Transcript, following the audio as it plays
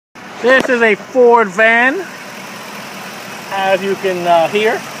This is a Ford van, as you can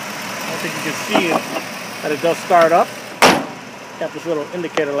hear. I don't think you can see it, that it does start up. Got this little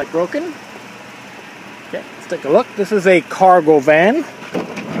indicator light broken. Okay, let's take a look. This is a cargo van.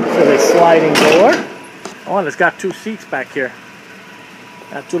 This is a sliding door. Oh, and it's got two seats back here.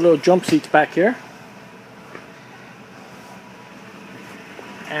 Got two little jump seats back here.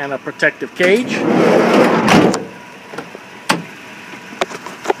 And a protective cage.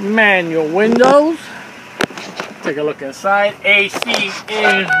 Manual windows. Take a look inside. AC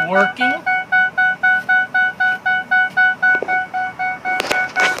is working.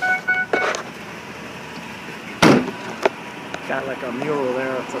 Got like a mural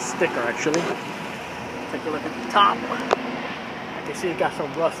there. It's a sticker actually. Take a look at the top. I can see it got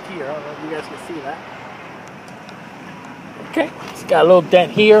some rust here. I don't know if you guys can see that. Okay, it's got a little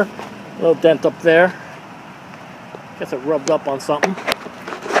dent here, a little dent up there. Guess it rubbed up on something. Look at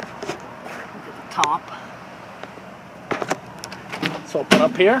the top. Let's open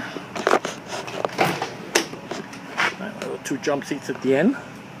up here. Right, little two jump seats at the end.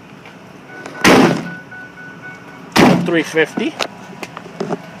 350.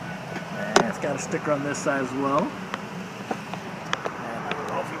 And it's got a sticker on this side as well. And I don't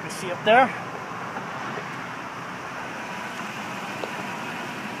know if you can see up there.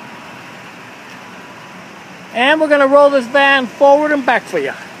 And we're going to roll this van forward and back for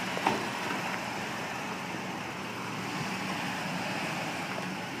you.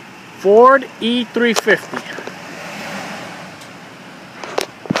 Ford E350.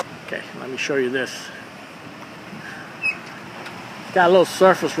 Okay, let me show you this. Got a little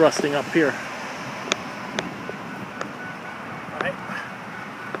surface rusting up here.